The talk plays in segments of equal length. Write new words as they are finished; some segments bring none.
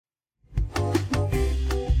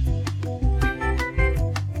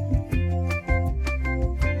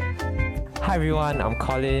Hi everyone, I'm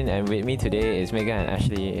Colin, and with me today is Megan and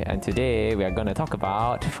Ashley, and today we are going to talk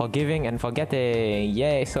about forgiving and forgetting.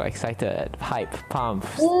 Yay, so excited. Hype, pump,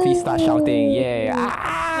 please start shouting. Yay. Oh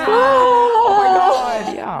my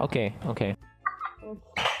god. Yeah, okay.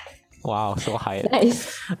 Wow, so hyped.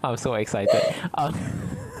 Nice. I'm so excited.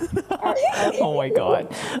 Oh my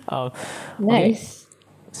god. Okay, Nice.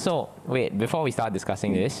 so wait, before we start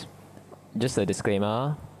discussing this, just a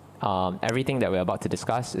disclaimer. Everything that we're about to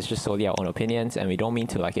discuss is just solely our own opinions, and we don't mean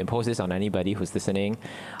to impose this on anybody who's listening.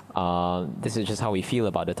 This is just how we feel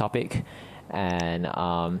about the topic, and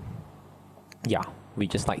yeah, we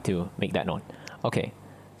just like to make that known. Okay,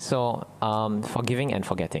 so forgiving and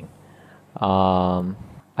forgetting.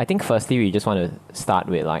 I think firstly we just want to start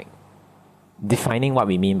with defining what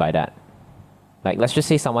we mean by that. Let's just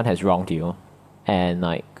say someone has wronged you, and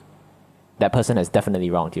that person has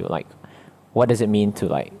definitely wronged you. What does it mean to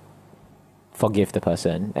forgive the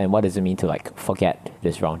person, and what does it mean to forget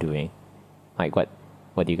this wrongdoing? What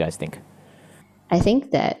do you guys think? I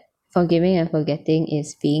think that forgiving and forgetting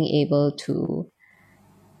is being able to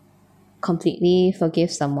completely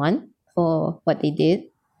forgive someone for what they did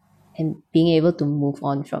and being able to move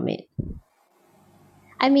on from it.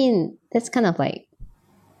 I mean, that's kind of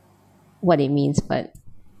what it means, but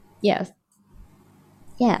yeah.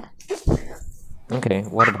 Yeah. Okay,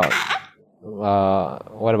 what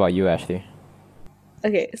about you, Ashley?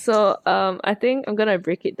 Okay, so I think I'm gonna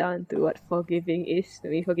break it down to what forgiving is to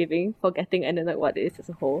me, forgiving, forgetting, and then what it is as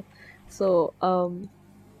a whole. So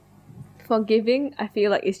forgiving, I feel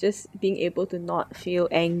like it's just being able to not feel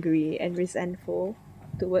angry and resentful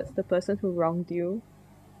towards the person who wronged you.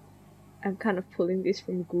 I'm kind of pulling this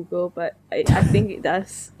from Google, but I think it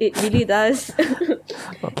really does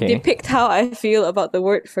Okay. depict how I feel about the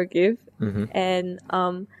word forgive. Mm-hmm. And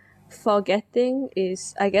forgetting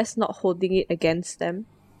is, I guess, not holding it against them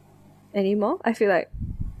anymore. I feel like,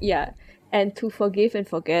 yeah. And to forgive and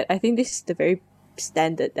forget, I think this is the very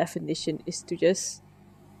standard definition, is to just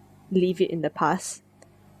leave it in the past.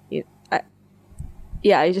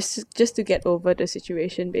 Just to get over the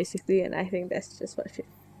situation, basically. And I think that's just what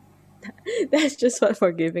that's just what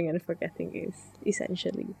forgiving and forgetting is,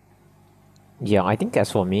 essentially. Yeah, I think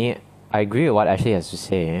as for me, I agree with what Ashley has to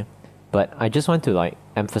say, but I just want to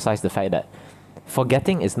emphasize the fact that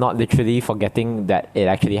forgetting is not literally forgetting that it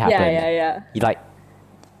actually happened. Yeah.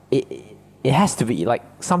 It has to be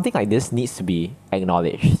something like this needs to be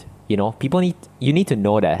acknowledged. You need to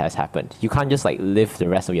know that has happened. You can't just live the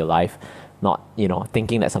rest of your life not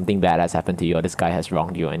thinking that something bad has happened to you, or this guy has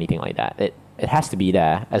wronged you, or anything like that. It has to be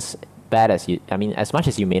there. As bad as as much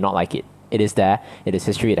as you may not like it, it is there. It is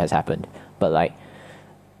history. It has happened. But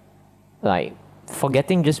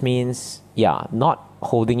forgetting just means not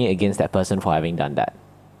holding it against that person for having done that.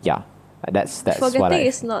 Yeah, that's Forgetting what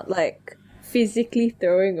is not physically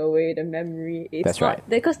throwing away the memory. It's That's not, right.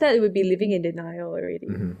 because that would be living in denial already.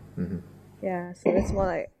 Mm-hmm. Yeah, so it's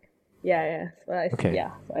more Okay.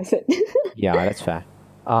 what I said. Yeah, that's fair.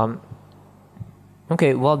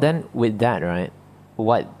 Okay, well then with that, right?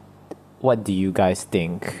 What do you guys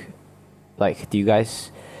think? Do you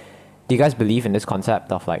guys believe in this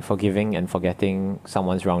concept of forgiving and forgetting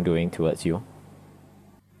someone's wrongdoing towards you?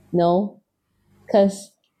 No.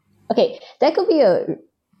 Because, okay, that could be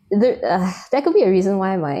that could be a reason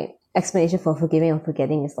why my explanation for forgiving or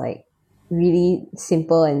forgetting is really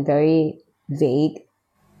simple and very vague.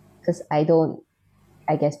 Because I don't,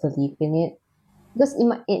 I guess, believe in it. Because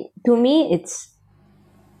to me, it's,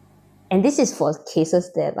 and this is for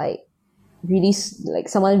cases that really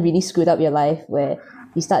someone really screwed up your life, where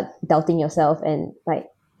you start doubting yourself, and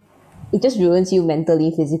it just ruins you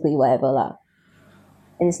mentally, physically, whatever lah.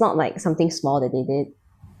 And it's not something small that they did.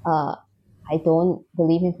 I don't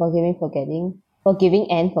believe in forgiving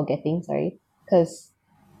and forgetting, sorry. Because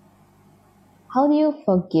how do you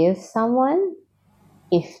forgive someone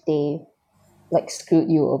if they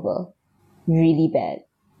screwed you over really bad?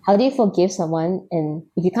 How do you forgive someone? And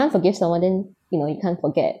if you can't forgive someone, then you can't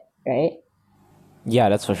forget, right? Yeah,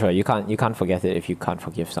 that's for sure. You can't forget it if you can't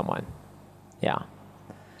forgive someone. Yeah.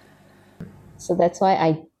 So that's why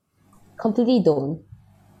I completely don't.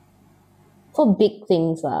 For big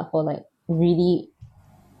things for really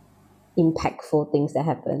impactful things that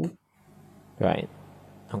happen. Right.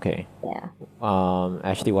 Okay. Yeah.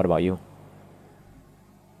 Ashley, what about you?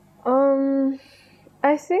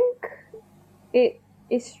 I think it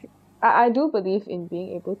is. I do believe in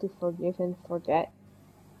being able to forgive and forget,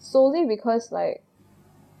 solely because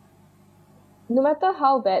no matter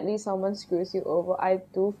how badly someone screws you over, I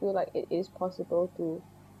do feel like it is possible to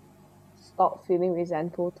stop feeling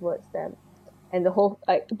resentful towards them. And the whole,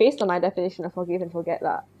 based on my definition of forgive and forget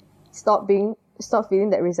lah, stop feeling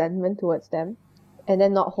that resentment towards them, and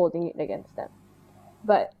then not holding it against them.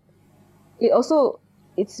 But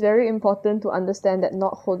it's very important to understand that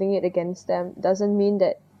not holding it against them doesn't mean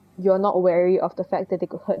that you're not wary of the fact that they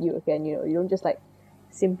could hurt you again. You don't just like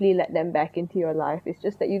simply let them back into your life. It's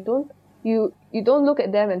just that you don't look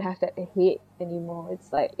at them and have that hate anymore.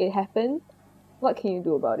 It's like, it happened. What can you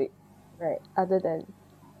do about it, right? Other than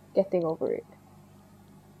getting over it,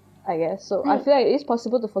 I guess. So I feel like it is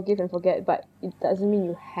possible to forgive and forget, but it doesn't mean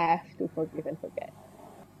you have to forgive and forget.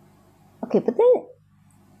 Okay, but then,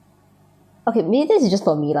 okay, maybe this is just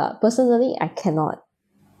for me lah. Personally, I cannot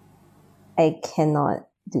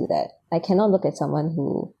do that. I cannot look at someone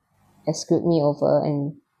who has screwed me over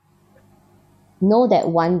and know that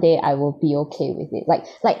one day I will be okay with it. Like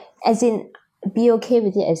as in be okay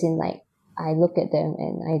with it, as in like I look at them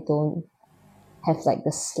and I don't have like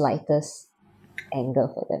the slightest anger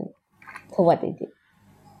for them for what they did.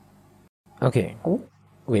 Okay.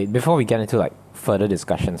 Wait, before we get into like further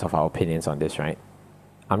discussions of our opinions on this, right?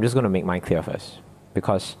 I'm just going to make mine clear first,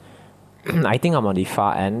 because I think I'm on the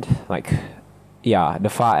far end, the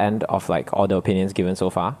far end of like all the opinions given so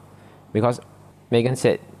far, because Megan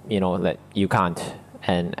said, that you can't,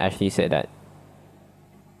 and Ashley said that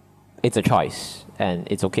it's a choice and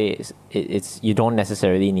it's okay. It's you don't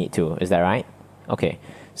necessarily need to. Is that right? Okay.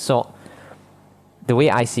 So the way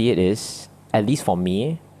I see it is, at least for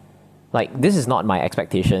me, like, this is not my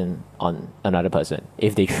expectation on another person.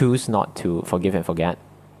 If they choose not to forgive and forget,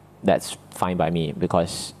 that's fine by me,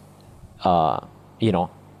 because I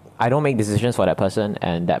don't make decisions for that person,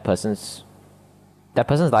 and that person's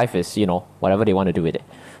life is, whatever they want to do with it.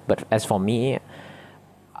 But as for me,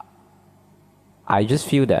 I just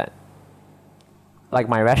feel that, like,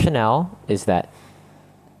 my rationale is that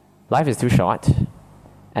life is too short,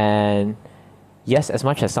 and yes, as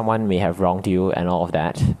much as someone may have wronged you and all of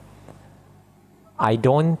that, I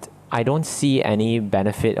don't see any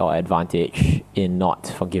benefit or advantage in not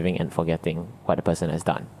forgiving and forgetting what the person has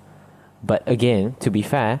done. But again, to be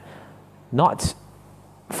fair, not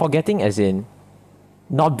forgetting as in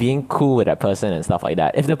not being cool with that person and stuff like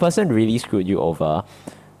that. If the person really screwed you over,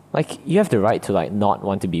 like, you have the right to like not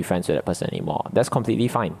want to be friends with that person anymore. That's completely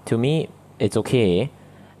fine. To me, it's okay,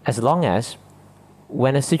 as long as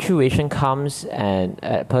when a situation comes and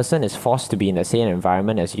a person is forced to be in the same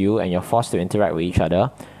environment as you and you're forced to interact with each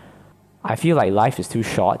other, I feel like life is too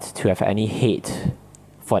short to have any hate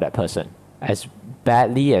for that person, as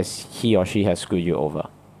badly as he or she has screwed you over.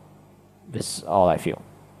 That's all I feel.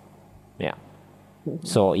 Yeah.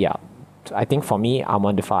 So yeah, I think for me, I'm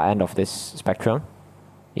on the far end of this spectrum.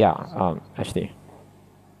 Yeah, Ashley.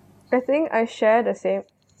 I think I share the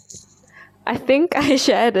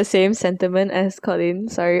same sentiment as Colin.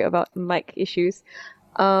 Sorry about mic issues.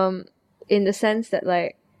 In the sense that,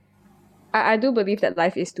 like, I do believe that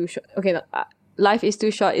life is too short. Okay, no, life is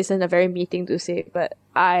too short isn't a very me thing to say, but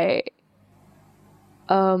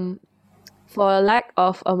for lack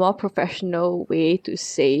of a more professional way to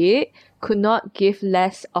say it, could not give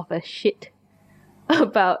less of a shit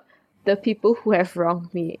about the people who have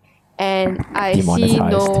wronged me. And I see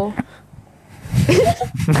no...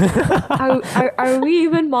 are we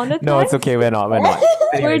even monetized? No, it's okay. We're not.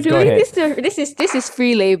 Anyways, we're doing this. This is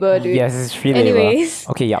free labor, dude. Yes, it's free labor. Anyways,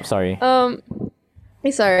 okay. Yeah. Sorry.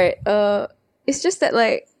 It's alright. It's just that,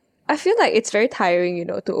 like, I feel like it's very tiring,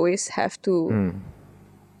 to always have to.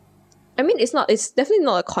 I mean, it's definitely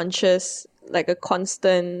not a conscious, like, a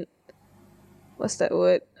constant. What's that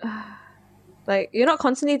word? Like, you're not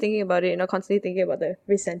constantly thinking about it. You're not constantly thinking about the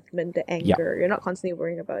resentment, the anger. You're not constantly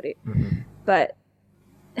worrying about it. But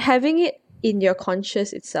having it in your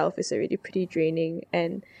conscious itself is already pretty draining.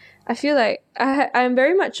 And I feel like I'm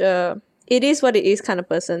very much a it is what it is kind of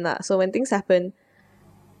person. So when things happen,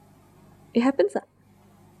 it happens.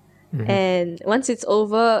 And once it's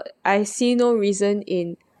over, I see no reason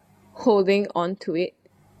in holding on to it,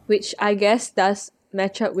 which I guess does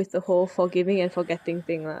match up with the whole forgiving and forgetting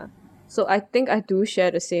thing. So I think I do share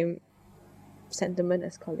the same sentiment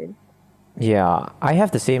as Colin. Yeah, I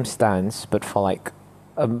have the same stance, but for like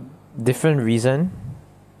a different reason.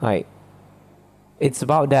 Like, it's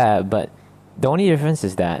about that, but the only difference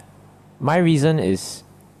is that my reason is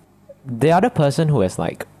the other person who has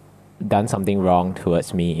like done something wrong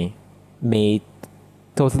towards me may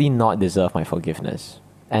totally not deserve my forgiveness,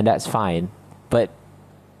 and that's fine. But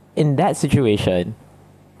in that situation,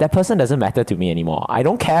 that person doesn't matter to me anymore. I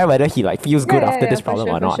don't care whether he like feels good after this problem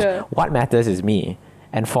or not. Sure. What matters is me.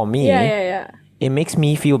 And for me, it makes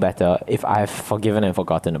me feel better if I've forgiven and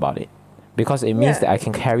forgotten about it. Because it means that I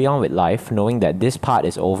can carry on with life knowing that this part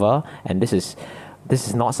is over and this is this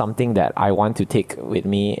is not something that I want to take with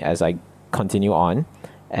me as I continue on.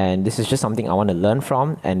 And this is just something I want to learn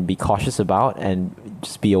from and be cautious about, and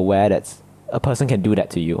just be aware that a person can do that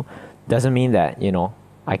to you. Doesn't mean that, you know,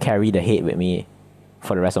 I carry the hate with me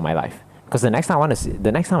for the rest of my life. Because the next time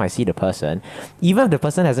I see the person, even if the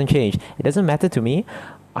person hasn't changed, it doesn't matter to me.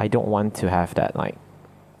 I don't want to have that, like,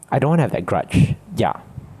 I don't want to have that grudge. Yeah.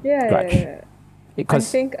 Grudge. I Because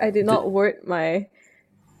think I did not word my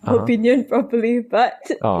opinion properly, but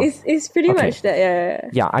Oh, it's pretty okay. much that. Yeah.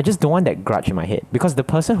 yeah, I just don't want that grudge in my head, because the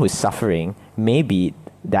person who's suffering may be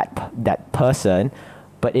that person,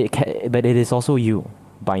 but but it is also you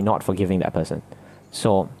by not forgiving that person.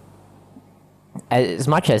 So as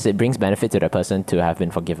much as it brings benefit to the person to have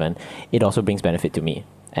been forgiven, it also brings benefit to me.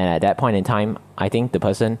 And at that point in time, I think the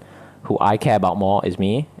person who I care about more is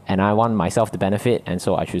me, and I want myself to benefit, and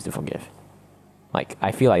so I choose to forgive. Like,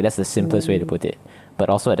 I feel like that's the simplest way to put it. But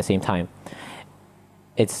also at the same time,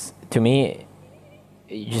 it's, to me,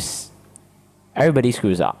 just everybody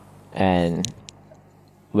screws up, and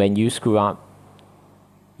when you screw up,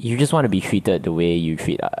 you just want to be treated the way you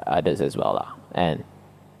treat others as well, lah. And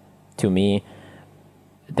to me,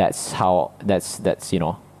 that's you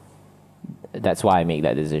know, that's why I make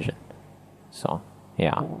that decision. So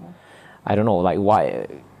yeah, I don't know, like, why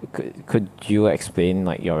could you explain,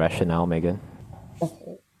 like, your rationale, Megan?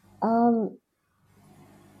 Okay.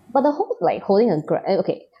 But the whole, like, holding a grudge.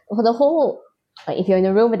 Okay, for the whole, like, if you're in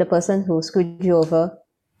a room with a person who screwed you over,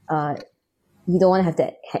 you don't want to have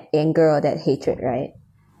that anger or that hatred, right?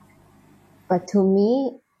 But to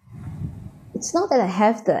me, it's not that I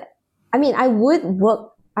have the. I mean, I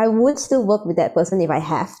would still work with that person if I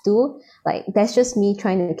have to. Like, that's just me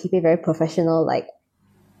trying to keep it very professional, like,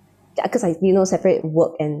 because I, separate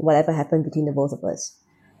work and whatever happened between the both of us.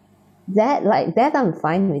 That I'm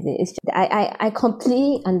fine with it. It's just, I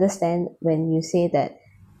completely understand when you say that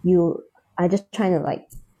you are just trying to, like,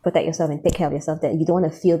 protect yourself and take care of yourself, that you don't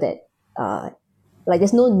want to feel that like,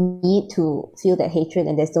 there's no need to feel that hatred,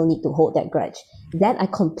 and there's no need to hold that grudge. That I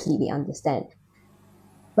completely understand.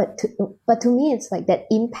 But to me, it's like that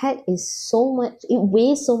impact is so much. It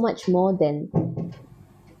weighs so much more than,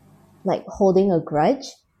 like, holding a grudge.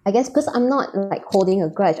 I guess because I'm not, like, holding a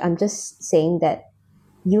grudge. I'm just saying that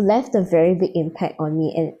you left a very big impact on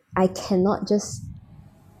me, and I cannot just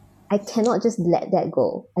let that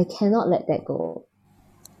go. I cannot let that go.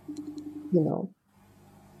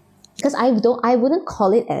 Because I wouldn't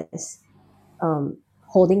call it as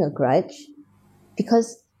holding a grudge,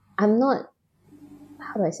 because I'm not,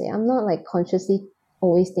 how do I say, I'm not, like, consciously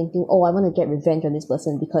always thinking, oh, I want to get revenge on this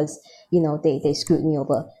person because they screwed me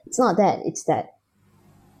over. It's not that. It's that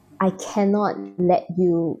I cannot let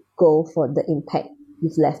you go for the impact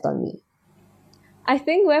you've left on me. I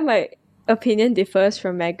think where my opinion differs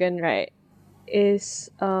from Megan, right, is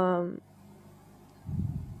I'm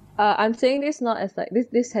saying this not as, like,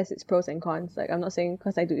 this has its pros and cons. Like, I'm not saying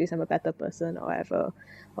because I do this I'm a better person or whatever,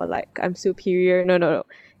 or, like, I'm superior. No.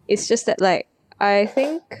 It's just that, like, I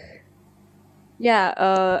think,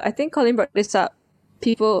 I think Colin brought this up.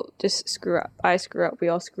 People just screw up. I screw up. We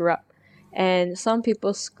all screw up. And some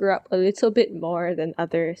people screw up a little bit more than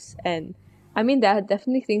others. And I mean, there are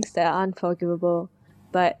definitely things that are unforgivable.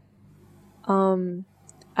 But I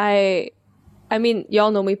mean,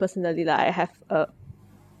 y'all know me personally, that I have a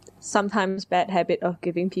sometimes bad habit of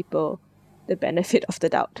giving people the benefit of the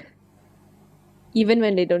doubt, even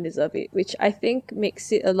when they don't deserve it, which I think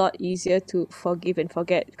makes it a lot easier to forgive and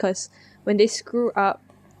forget. Because when they screw up,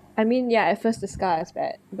 I mean, yeah, at first the scar is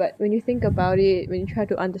bad, but when you think about it, when you try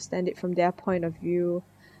to understand it from their point of view,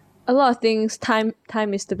 a lot of things, time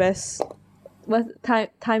is the best. What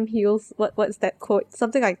time heals? What's that quote?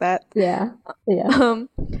 Something like that. Yeah.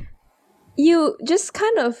 You just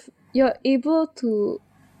kind of, you're able to,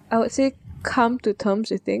 I would say, come to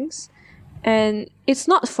terms with things, and it's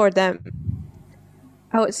not for them.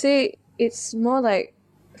 I would say it's more like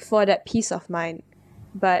for that peace of mind.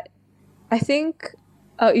 But I think,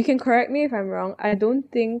 you can correct me if I'm wrong, I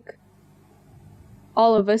don't think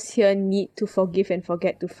all of us here need to forgive and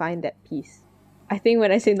forget to find that peace. I think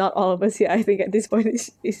when I say not all of us here, I think at this point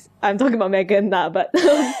is I'm talking about Megan now, but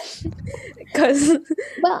because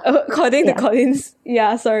according to Collins,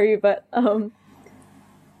 sorry, but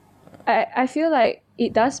I feel like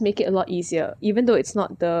it does make it a lot easier, even though it's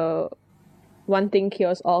not the one thing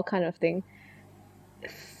cures all kind of thing.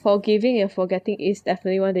 Forgiving and forgetting is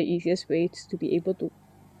definitely one of the easiest ways to be able to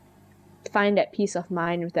find that peace of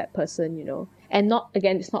mind with that person, and not,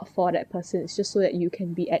 again, it's not for that person, it's just so that you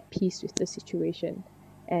can be at peace with the situation,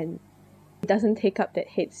 and it doesn't take up that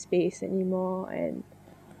head space anymore. And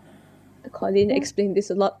Colleen explained this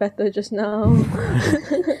a lot better just now.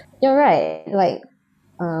 You're right. Like,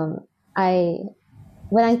 I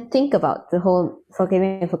when I think about the whole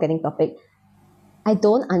forgiving and forgetting topic, I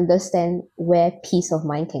don't understand where peace of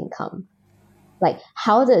mind can come. Like,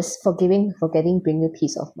 how does forgiving and forgetting bring you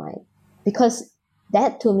peace of mind? Because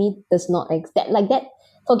that to me does not that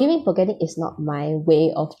forgiving and forgetting is not my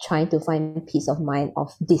way of trying to find peace of mind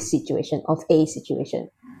of this situation, of a situation,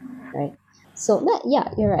 right? So that, yeah,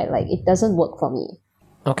 you're right. Like, it doesn't work for me.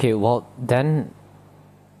 Okay, well then,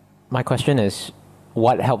 my question is,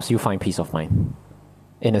 what helps you find peace of mind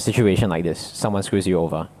in a situation like this? Someone screws you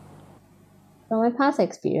over. From my past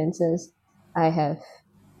experiences, I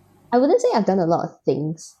wouldn't say I've done a lot of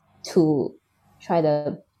things to try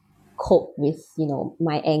to cope with,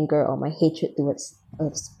 my anger or my hatred towards a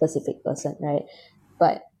specific person,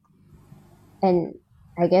 right? And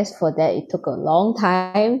I guess for that, it took a long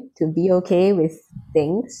time to be okay with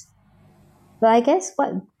things. But I guess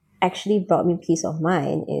what actually brought me peace of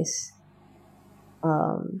mind is,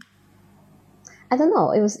 I don't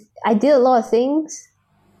know, I did a lot of things.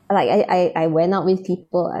 Like, I went out with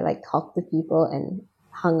people, I like talked to people and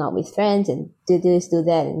hung out with friends and do this, do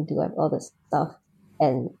that, and do all this stuff.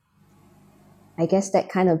 And I guess that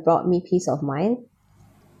kind of brought me peace of mind.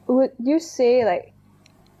 Would you say, like,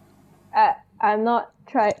 I'm not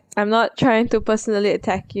trying to personally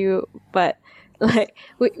attack you, but like,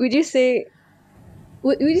 would you say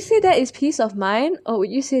that is peace of mind, or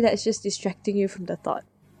would you say that's just distracting you from the thought?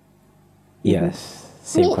 Yes,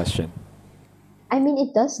 same question. I mean,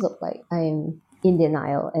 it does look like I'm in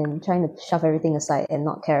denial and trying to shove everything aside and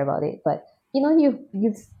not care about it. But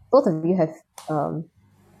you've both of you have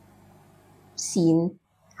seen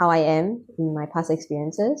how I am in my past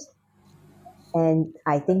experiences, and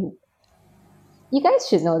I think you guys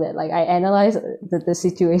should know that, like, I analyze the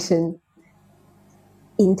situation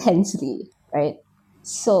intensely, right?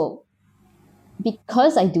 So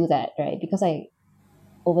because I do that, right? Because I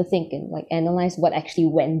overthink and like analyze what actually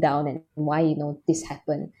went down and why this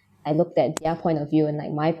happened. I looked at their point of view and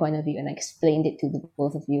like my point of view and I explained it to the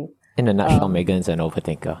both of you. In a nutshell, Megan's an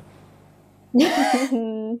overthinker.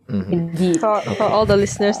 Indeed. For all the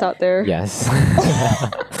listeners out there, Yes.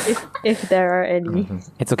 if there are any.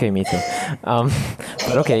 It's okay, me too.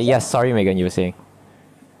 But okay, yes, sorry Megan, you were saying.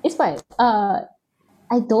 It's fine.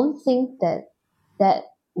 I don't think that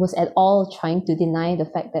was at all trying to deny the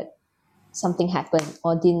fact that something happened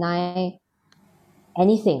or deny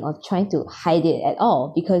anything or trying to hide it at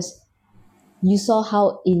all, because you saw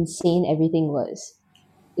how insane everything was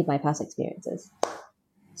in my past experiences.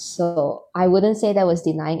 So I wouldn't say that was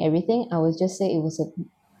denying everything. I would just say it was a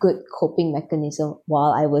good coping mechanism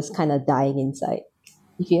while I was kind of dying inside.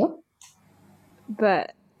 You feel?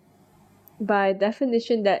 But by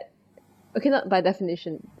definition not by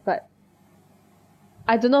definition, but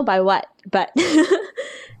I don't know by what, but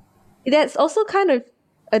that's also kind of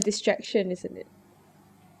a distraction, isn't it?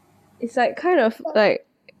 It's like kind of like,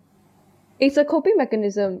 it's a coping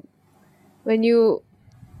mechanism when you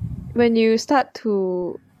start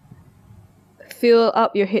to fill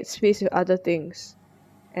up your headspace with other things,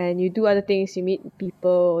 and you do other things, you meet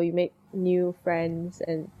people, you make new friends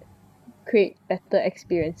and create better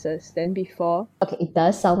experiences than before. Okay, it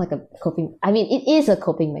does sound like a coping, I mean, it is a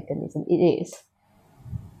coping mechanism, it is.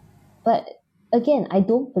 But again, I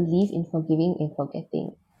don't believe in forgiving and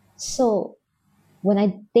forgetting. So when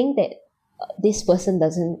I think that this person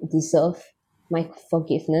doesn't deserve my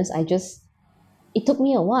forgiveness, it took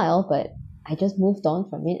me a while, but I just moved on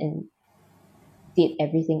from it and did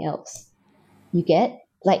everything else. You get?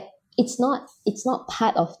 Like, it's not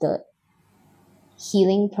part of the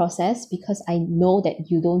healing process, because I know that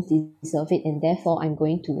you don't deserve it, and therefore I'm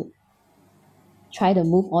going to try to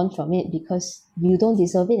move on from it because you don't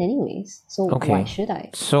deserve it anyways. So why should I?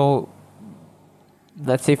 So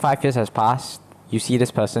let's say 5 years has passed, you see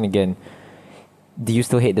this person again. Do you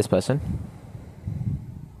still hate this person?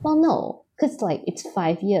 Well, no, because like it's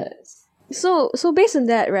 5 years. So based on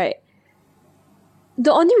that, right,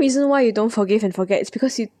 the only reason why you don't forgive and forget is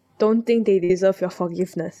because you don't think they deserve your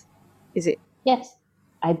forgiveness, is it? Yes,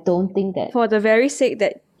 I don't think that. For the very sake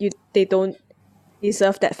that they don't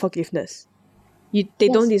deserve that forgiveness. They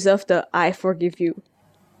don't deserve the I forgive you.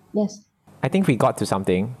 Yes. I think we got to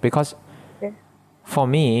something, because Yeah. for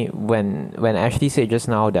me, when Ashley said just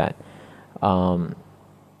now that,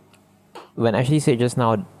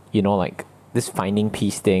 like this finding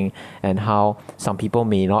peace thing, and how some people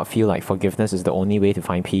may not feel like forgiveness is the only way to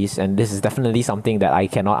find peace, and this is definitely something that I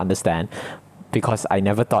cannot understand, because I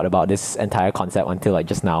never thought about this entire concept until like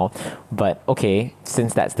just now. But okay,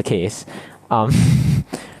 since that's the case,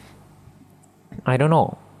 I don't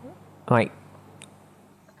know. like,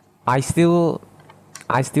 I still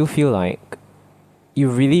feel like you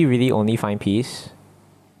really, really only find peace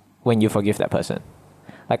when you forgive that person.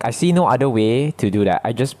 Like, I see no other way to do that.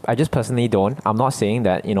 I just personally don't. I'm not saying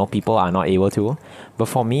that, people are not able to, but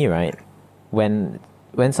for me, right, when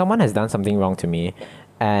someone has done something wrong to me,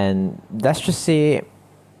 and let's just say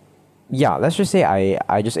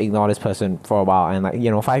I just ignore this person for a while,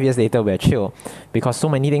 and 5 years later we're chill because so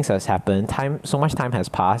many things has happened. So much time has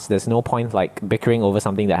passed. There's no point like bickering over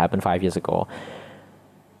something that happened 5 years ago.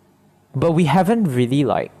 But we haven't really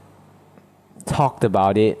like talked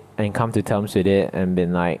about it and come to terms with it and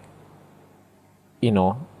been like,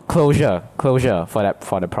 closure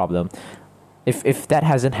for the problem. If that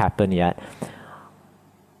hasn't happened yet,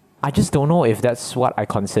 I just don't know if that's what I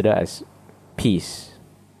consider as peace,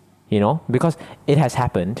 because it has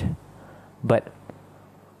happened, but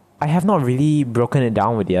I have not really broken it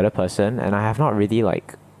down with the other person, and I have not really I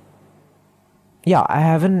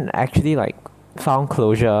haven't actually like found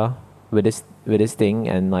closure with this thing,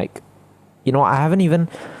 and I haven't even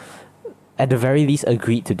at the very least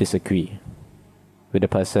agreed to disagree with the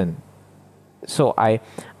person. So I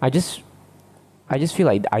just feel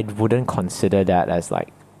like I wouldn't consider that as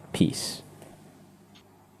like peace.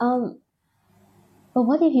 But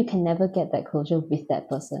what if you can never get that closure with that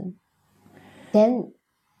person? Then,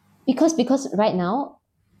 because right now,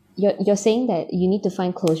 you're saying that you need to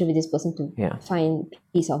find closure with this person to find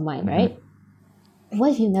peace of mind, right?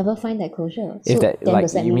 What if you never find that closure? If So that then like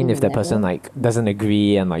does that you mean mean if that person like doesn't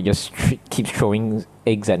agree and like just keeps throwing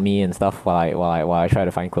eggs at me and stuff while I try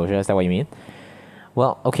to find closure? Is that what you mean?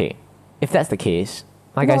 Well, okay. If that's the case,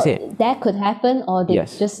 like I said, that could happen, or they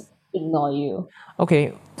Yes. just ignore you.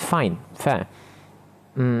 okay, fine, fair.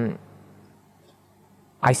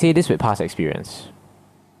 I say this with past experience,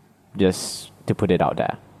 just to put it out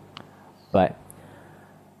there. But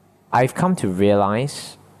I've come to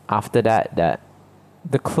realize after that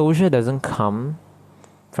the closure doesn't come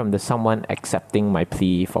from the someone accepting my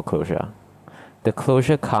plea for closure. The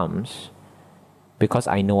closure comes because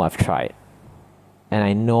I know I've tried, and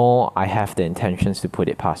I know I have the intentions to put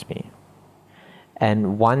it past me.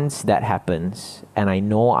 And once that happens, and I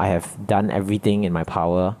know I have done everything in my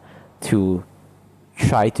power to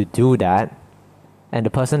try to do that, and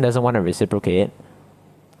the person doesn't want to reciprocate,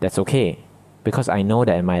 that's okay. Because I know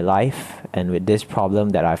that in my life and with this problem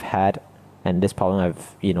that I've had, and this problem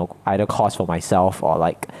I've, either caused for myself or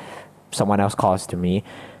like someone else caused to me,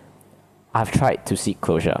 I've tried to seek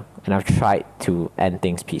closure and I've tried to end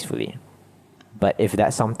things peacefully. But if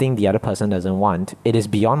that's something the other person doesn't want, it is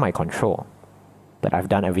beyond my control. But I've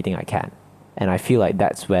done everything I can. And I feel like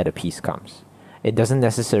that's where the peace comes. It doesn't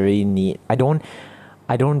necessarily need, I don't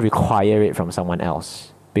require it from someone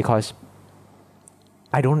else, because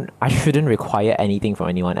I shouldn't require anything from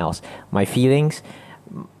anyone else. My feelings,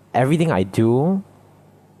 everything I do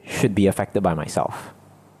should be affected by myself.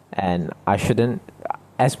 And I shouldn't,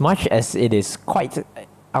 as much as it is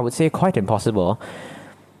I would say quite impossible,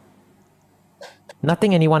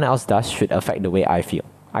 nothing anyone else does should affect the way I feel.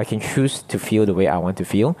 I can choose to feel the way I want to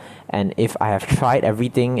feel. And if I have tried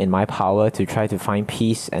everything in my power to try to find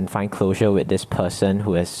peace and find closure with this person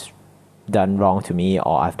who has done wrong to me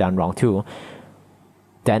or I've done wrong to,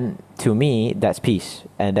 then to me, that's peace.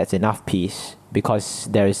 And that's enough peace, because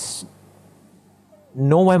there's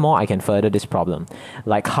nowhere more I can further this problem.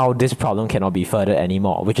 Like how this problem cannot be furthered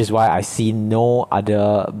anymore, which is why I see no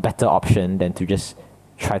other better option than to just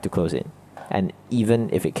try to close it. And even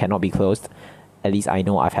if it cannot be closed, at least I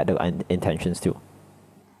know I've had the intentions to.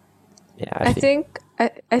 Yeah, Ashley.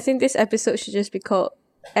 I think this episode should just be called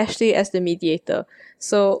Ashley as the mediator.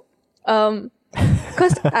 So,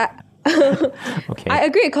 because Okay. I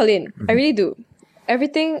agree with Colin. I really do.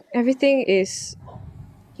 Everything is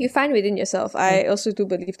you find within yourself. I also do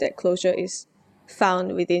believe that closure is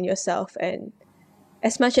found within yourself, and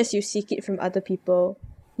as much as you seek it from other people,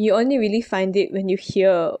 you only really find it when you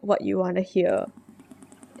hear what you want to hear.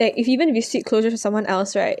 Like if you seek closure from someone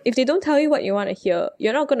else, right? If they don't tell you what you want to hear,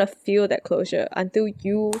 you're not gonna feel that closure until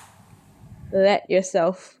you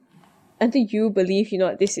until you believe,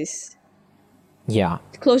 this is Yeah.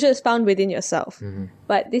 closure is found within yourself.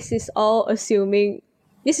 But this is all in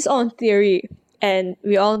theory, and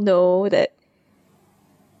we all know that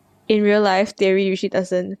in real life, theory usually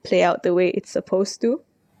doesn't play out the way it's supposed to.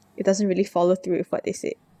 It doesn't really follow through with what they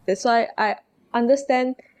say. That's why I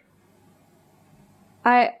understand.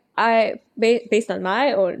 Based on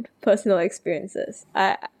my own personal experiences,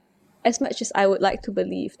 as much as I would like to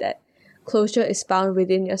believe that closure is found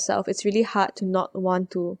within yourself, it's really hard to not want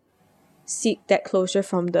to seek that closure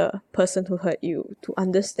from the person who hurt you, to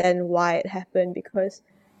understand why it happened, because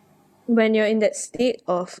when you're in that state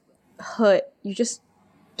of hurt, you just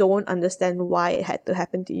don't understand why it had to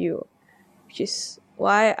happen to you, which is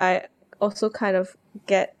why I also kind of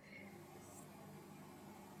get.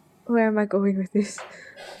 Where am I going with this?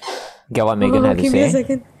 Get what Megan had to give me a say?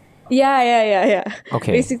 second. Yeah.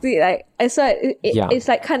 Okay. Basically, like I saw Yeah. it's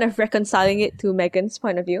like kind of reconciling it to Megan's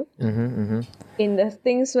point of view in the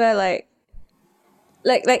things where like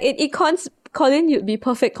it cons Colin, you'd be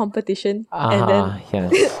perfect competition, and then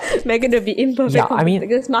Yes. Megan would be imperfect. Yeah, I mean-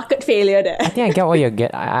 there's market failure there. I think I get what you're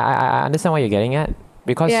I understand what you're getting at,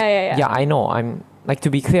 because Yeah. I know. I'm like, to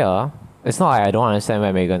be clear, it's not like I don't understand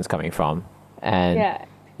where Megan's coming from, and Yeah.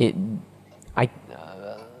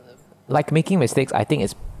 like, making mistakes, I think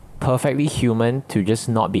it's perfectly human to just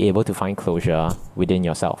not be able to find closure within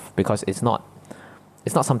yourself, because it's not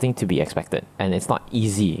something to be expected, and it's not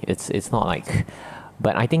easy. It's not like,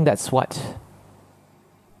 but I think that's what.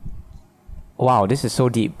 Wow, this is so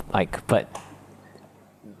deep. Like, but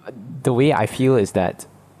the way I feel is that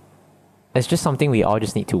it's just something we all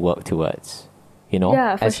just need to work towards. You know?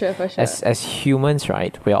 Yeah, for sure. As humans,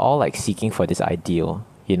 right? We're all like seeking for this ideal.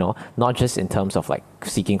 You know, not just in terms of like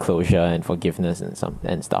seeking closure and forgiveness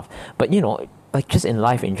and stuff, but you know, like just in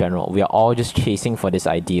life in general, we are all just chasing for this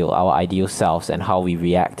ideal, our ideal selves, and how we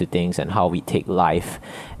react to things and how we take life.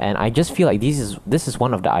 And I just feel like this is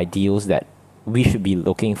one of the ideals that we should be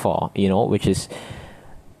looking for, you know, which is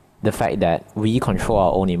the fact that we control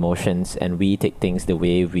our own emotions and we take things the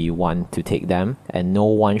way we want to take them, and no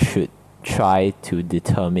one should try to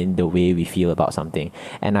determine the way we feel about something.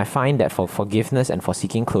 And I find that for forgiveness and for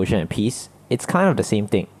seeking closure and peace, it's kind of the same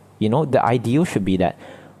thing. You know, the ideal should be that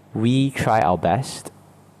we try our best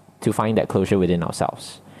to find that closure within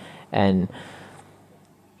ourselves. And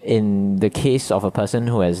in the case of a person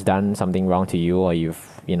who has done something wrong to you, or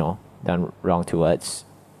you've, you know, done wrong towards,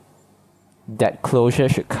 that closure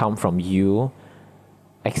should come from you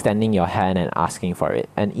extending your hand and asking for it.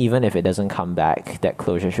 And even if it doesn't come back, that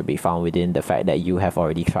closure should be found within the fact that you have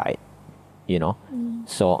already tried, you know?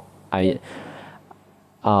 So I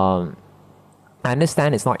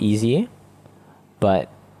understand it's not easy,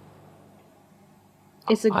 but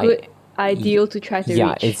It's a good ideal to try to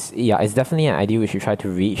reach. it's definitely an ideal we should try to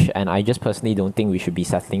reach. And I just personally don't think we should be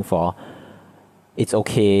settling for it's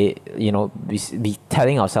okay, you know, be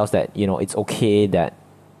telling ourselves that, you know, it's okay that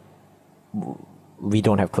we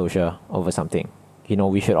don't have closure over something. You know,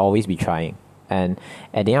 we should always be trying. And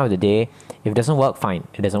at the end of the day, if it doesn't work, fine,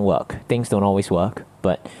 it doesn't work. Things don't always work,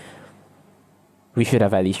 but we should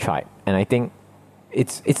have at least tried. And I think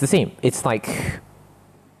it's the same. It's like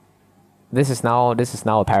this is now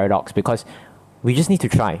a paradox, because we just need to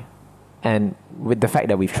try. And with the fact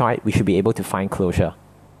that we've tried, we should be able to find closure.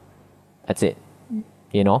 That's it.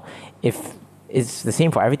 You know, if it's the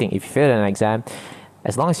same for everything. If you failed an exam,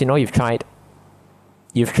 as long as you know you've tried.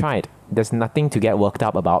 There's nothing to get worked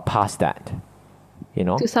up about past that. You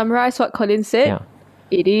know? To summarize what Colin said, Yeah.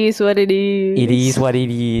 it is what it is. It is what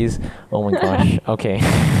it is. Oh my gosh. Okay.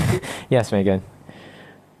 Yes, Megan.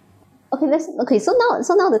 Okay. So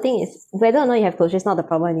now the thing is, whether or not you have closure is not the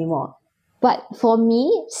problem anymore. But for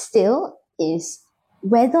me, still is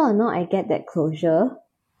whether or not I get that closure,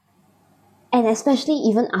 and especially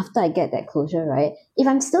even after I get that closure, right? If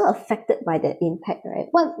I'm still affected by that impact, right?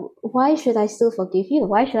 Why should I still forgive you?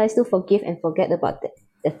 Why should I still forgive and forget about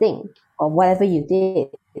the thing or whatever you did?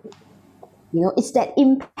 You know, it's that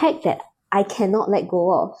impact that I cannot let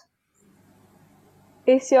go of.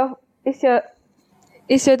 Is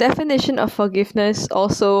your definition of forgiveness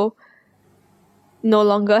also no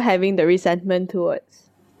longer having the resentment towards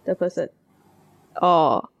the person?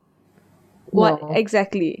 Or what No.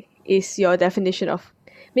 exactly is your definition of?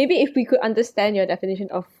 Maybe if we could understand your definition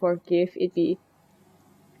of forgive, it'd be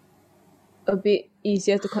a bit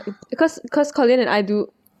easier to because Colin and I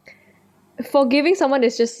do. Forgiving someone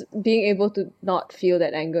is just being able to not feel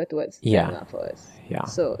that anger towards them for us. Yeah.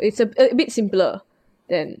 So it's a bit simpler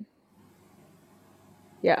than.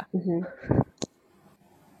 Yeah.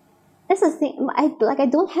 That's the thing. I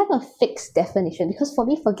don't have a fixed definition, because for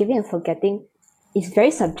me, forgiving and forgetting is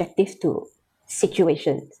very subjective to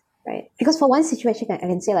situations, right? Because for one situation, I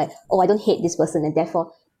can say like, oh, I don't hate this person, and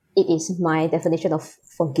therefore it is my definition of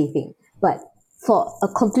forgiving. But for a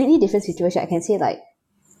completely different situation, I can say like,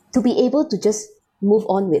 to be able to just move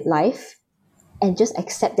on with life and just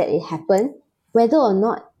accept that it happened, whether or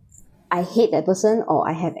not I hate that person or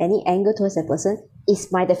I have any anger towards that person,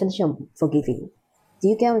 is my definition of forgiving. Do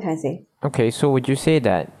you get what I'm trying to say? Okay, so would you say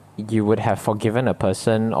that you would have forgiven a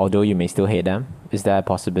person although you may still hate them? Is there a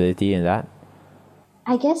possibility in that?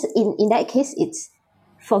 I guess in that case, it's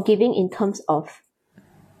forgiving in terms of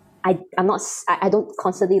I don't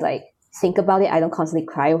constantly like think about it. I don't constantly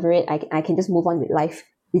cry over it. I can just move on with life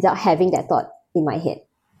without having that thought in my head.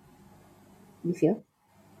 You feel?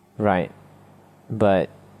 Right. But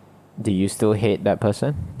do you still hate that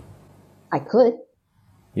person? I could.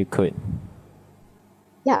 You could.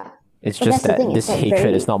 Yeah. It's But just that's the that thing, this it's like hatred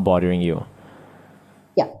very- is not bothering you.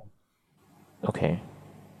 Yeah. Okay.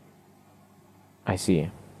 I see.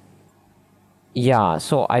 Yeah,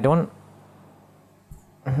 so I don't.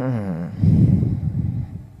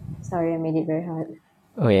 Sorry, I made it very hard.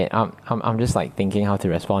 Wait, I'm just like thinking how to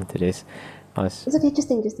respond to this. It's okay, just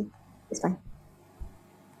think. It's fine.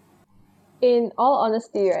 In all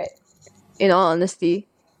honesty, right? In all honesty,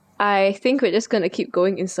 I think we're just gonna keep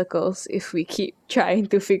going in circles if we keep trying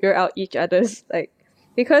to figure out each other's like,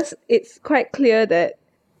 because it's quite clear that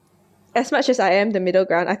as much as I am the middle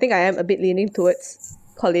ground, I think I am a bit leaning towards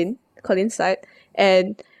Colin's side,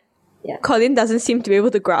 and Yeah. Colin doesn't seem to be able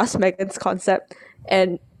to grasp Megan's concept,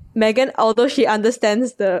 and Megan, although she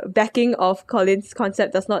understands the backing of Colin's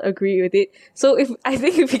concept, does not agree with it. So I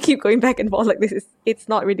think if we keep going back and forth like this, it's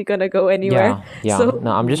not really gonna go anywhere. Yeah. So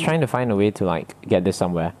No, I'm just trying to find a way to like get this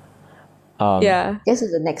somewhere. yeah. This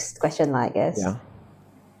is the next question, I guess. Yeah.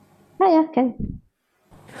 Yeah, can.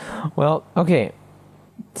 Well, okay.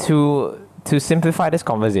 To simplify this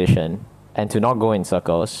conversation and to not go in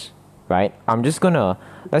circles, right?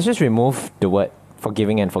 Let's just remove the word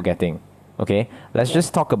forgiving and forgetting. Okay? Let's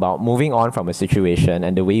just talk about moving on from a situation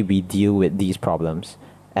and the way we deal with these problems.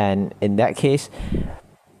 And in that case,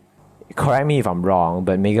 correct me if I'm wrong,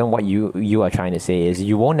 but Megan, what you are trying to say is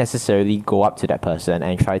you won't necessarily go up to that person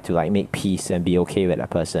and try to like make peace and be okay with that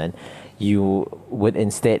person. You would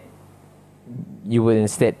instead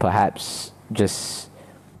perhaps just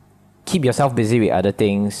keep yourself busy with other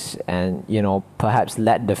things and, you know, perhaps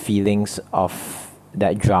let the feelings of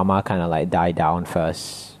that drama kind of like die down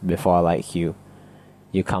first before like you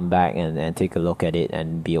come back and take a look at it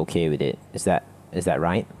and be okay with it. Is that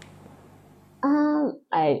right?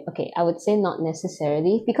 I would say not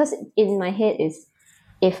necessarily, because in my head is,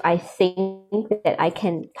 if I think that I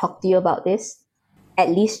can talk to you about this, at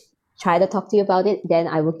least try to talk to you about it, then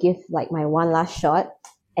I will give like my one last shot,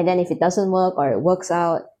 and then if it doesn't work or it works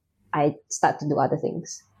out, I start to do other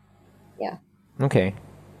things. Yeah. Okay.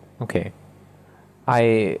 Okay,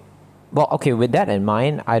 with that in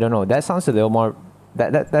mind, I don't know. That sounds a little more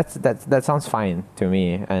that sounds fine to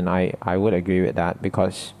me, and I would agree with that,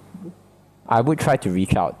 because I would try to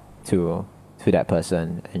reach out to that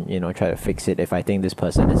person and, you know, try to fix it if I think this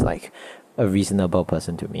person is like a reasonable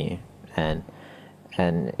person to me, and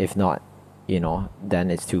if not, you know, then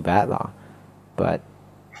it's too bad lah. But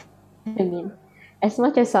I mean, as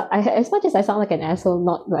much as I sound like an asshole,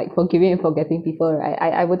 not like forgiving and forgetting people, right?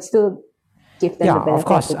 I would still give them the yeah, benefit of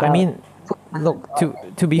course. the I doubt. mean, look,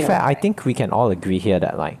 to be Yeah. fair, I think we can all agree here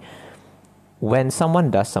that like when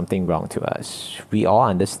someone does something wrong to us, we all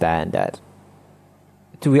understand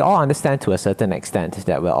to a certain extent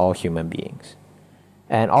that we're all human beings.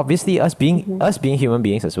 And obviously us being human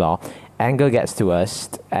beings as well, anger gets to us,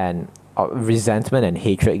 and resentment and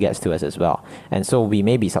hatred gets to us as well. And so we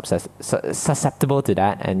may be susceptible to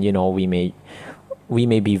that, and, you know, we may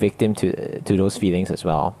be victim to those feelings as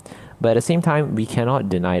well. But at the same time, we cannot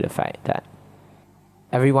deny the fact that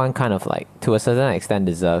everyone kind of like, to a certain extent,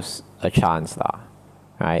 deserves a chance lah,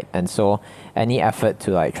 right? And so any effort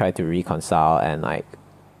to like try to reconcile and like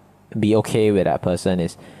be okay with that person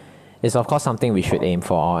is of course something we should aim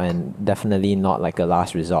for, and definitely not like a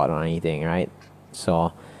last resort or anything, right?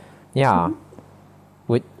 So yeah.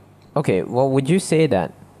 Would you say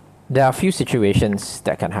that there are a few situations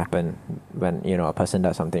that can happen when, you know, a person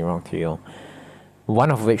does something wrong to you?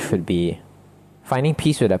 One of which would be finding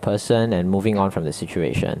peace with that person and moving on from the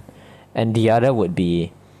situation. And the other would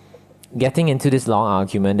be getting into this long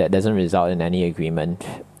argument that doesn't result in any agreement,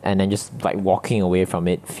 and then just like walking away from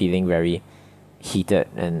it feeling very heated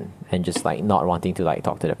and just like not wanting to like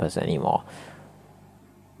talk to the person anymore.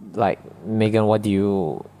 Like, Megan,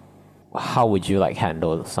 how would you like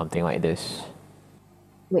handle something like this?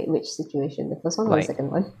 Wait, which situation? The first one or the Like-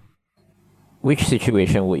 second one? Which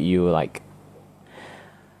situation would you like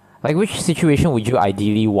which situation would you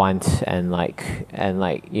ideally want, and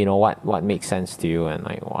you know, what makes sense to you and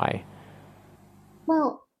like why?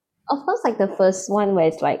 Well, of course, like the first one where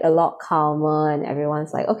it's like a lot calmer and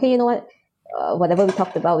everyone's like, okay, you know what? Whatever we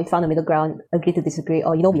talked about, we found a middle ground, agree to disagree,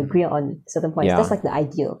 or, you know, we agree on certain points. Yeah. That's like the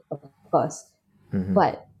ideal, of course. Mhm.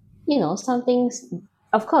 But, you know, some things,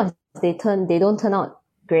 of course, they don't turn out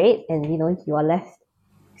great, and, you know, you are left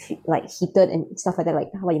like heated and stuff like that,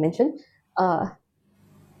 like what you mentioned.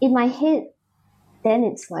 In my head, then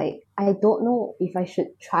it's like, I don't know if I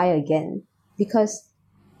should try again, because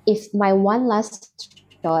if my one last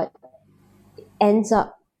shot ends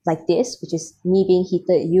up like this, which is me being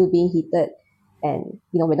heated, you being heated, and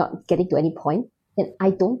we're not getting to any point, then I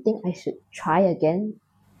don't think I should try again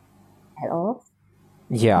at all.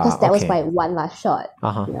 Yeah. Because that was okay. my one last shot.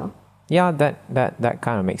 Uh-huh. Yeah, that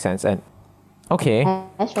kind of makes sense. And okay.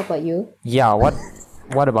 Ash, what about you? Yeah, what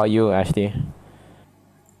about you, Ashley?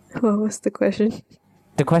 What was the question?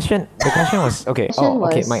 The question was okay. Question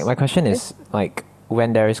Okay. was- My question is like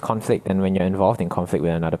when there is conflict and when you're involved in conflict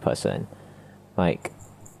with another person, like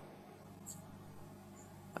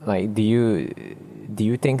do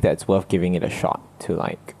you think that's worth giving it a shot to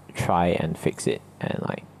like try and fix it and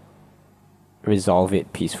like resolve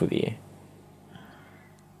it peacefully?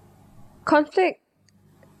 Conflict.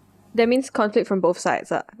 That means conflict from both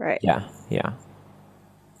sides, right? Yeah.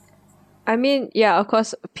 I mean, yeah, of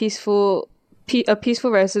course, a peaceful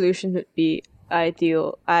resolution would be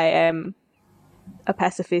ideal. I am a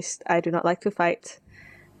pacifist. I do not like to fight.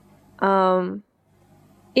 It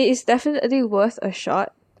is definitely worth a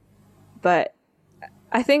shot, but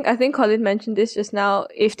I think Colin mentioned this just now.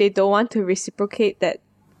 If they don't want to reciprocate that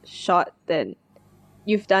shot, then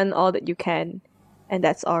you've done all that you can, and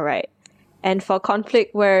that's all right. And for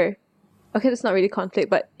conflict where, okay, that's not really conflict,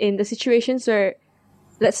 but in the situations where,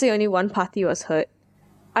 let's say only one party was hurt,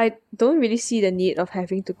 I don't really see the need of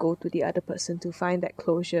having to go to the other person to find that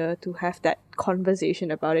closure, to have that conversation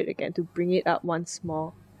about it again, to bring it up once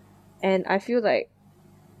more. And I feel like,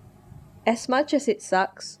 as much as it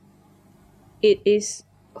sucks, it is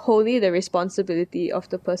wholly the responsibility of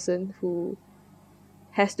the person who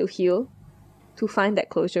has to heal to find that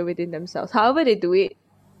closure within themselves. However they do it,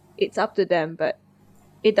 it's up to them, but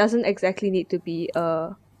it doesn't exactly need to be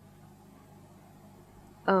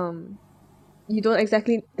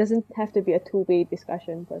doesn't have to be a two-way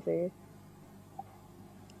discussion per se.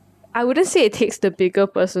 I wouldn't say it takes the bigger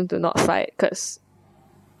person to not fight, because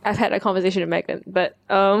I've had a conversation with Megan, but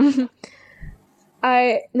I've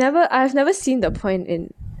never seen the point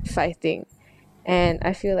in fighting, and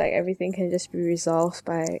I feel like everything can just be resolved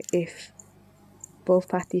by if both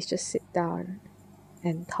parties just sit down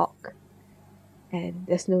and talk, and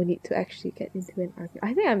there's no need to actually get into an argument.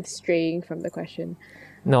 I think I'm straying from the question.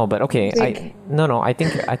 No, but okay. Like- I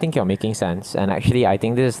think you're making sense, and actually, I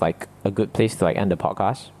think this is like a good place to like end the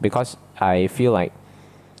podcast because I feel like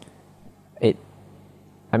it.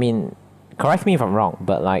 I mean, correct me if I'm wrong,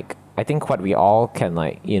 but like I think what we all can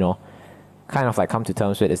like kind of like come to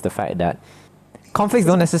terms with is the fact that conflicts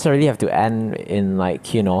don't necessarily have to end in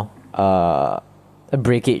like a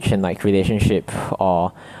breakage in like relationship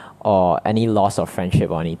or any loss of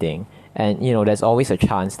friendship or anything, and there's always a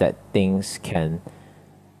chance that things can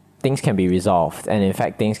be resolved, and in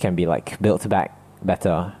fact things can be like built back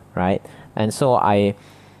better, right? And so I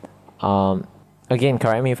again,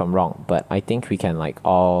 correct me if I'm wrong, but I think we can like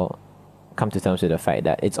all come to terms with the fact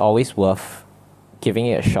that it's always worth giving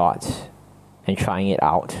it a shot and trying it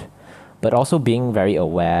out, but also being very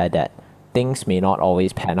aware that things may not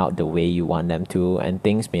always pan out the way you want them to, and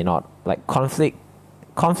things may not like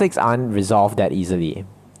conflicts aren't resolved that easily.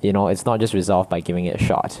 It's not just resolved by giving it a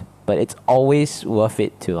shot, but it's always worth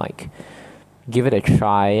it to like give it a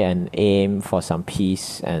try and aim for some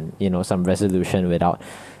peace and some resolution without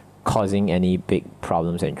causing any big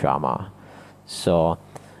problems and drama. So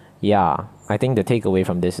yeah, I think the takeaway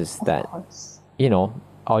from this is that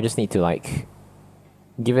I'll just need to like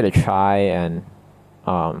give it a try, and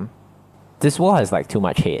this world has like too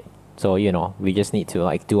much hate, so we just need to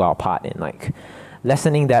like do our part in like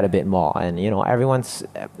lessening that a bit more, and everyone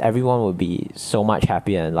would be so much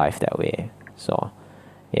happier in life that way. So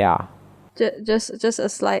yeah. Just a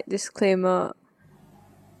slight disclaimer.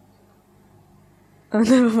 Oh,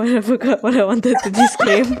 never mind, I forgot what I wanted to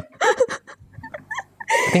disclaim.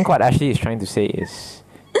 I think what Ashley is trying to say is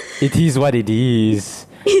it is what it is.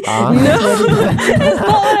 No, that's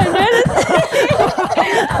not what I'm trying to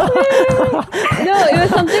say. No, it was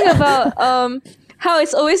something about how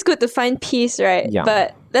it's always good to find peace, right? Yeah.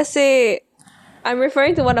 But let's say I'm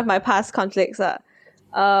referring to one of my past conflicts.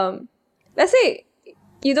 Let's say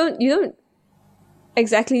you don't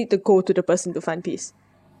exactly need to go to the person to find peace.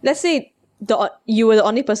 Let's say you were the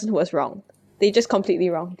only person who was wrong. They just completely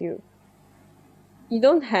wronged you. You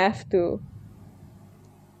don't have to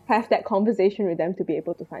have that conversation with them to be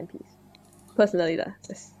able to find peace. Personally,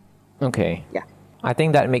 that's Okay. yeah. I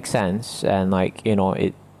think that makes sense, and like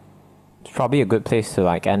it's probably a good place to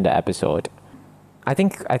like end the episode. I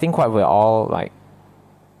think what we're all like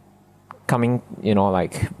coming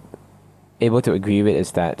like able to agree with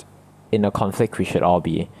is that in a conflict we should all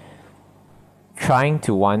be trying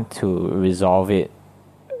to want to resolve it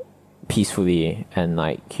peacefully and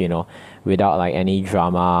like, you know, without like any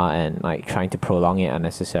drama and like trying to prolong it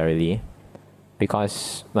unnecessarily,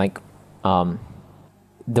 because like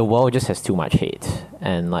the world just has too much hate,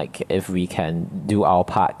 and like if we can do our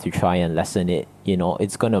part to try and lessen it, you know,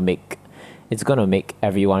 it's gonna make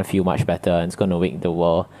everyone feel much better, and it's gonna make the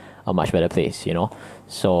world a much better place, you know.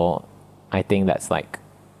 So I think that's like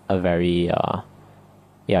a very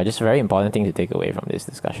just a very important thing to take away from this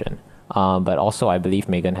discussion. But also I believe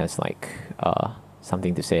Megan has like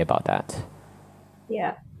something to say about that.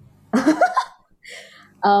 Yeah.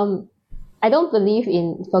 I don't believe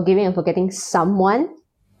in forgiving and forgetting someone,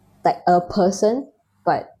 like a person,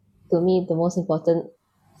 but to me, the most important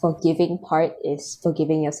forgiving part is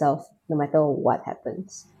forgiving yourself no matter what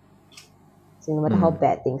happens. So no matter how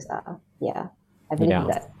bad things are. Yeah. I believe in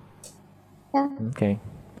that. Yeah. Okay.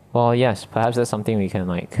 Well, yes, perhaps that's something we can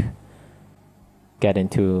like get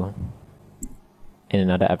into in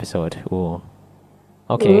another episode. Ooh.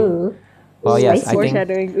 Okay. Ooh. Well, yes, I think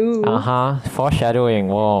Foreshadowing. Ooh. foreshadowing.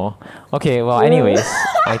 Whoa. Okay. Well, anyways,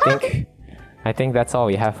 I think that's all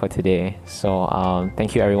we have for today. So,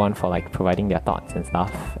 thank you everyone for like providing their thoughts and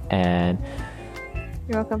stuff. And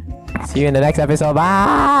You're welcome. see you in the next episode.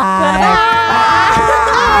 Bye.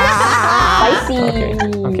 Spicy.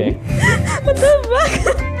 Okay.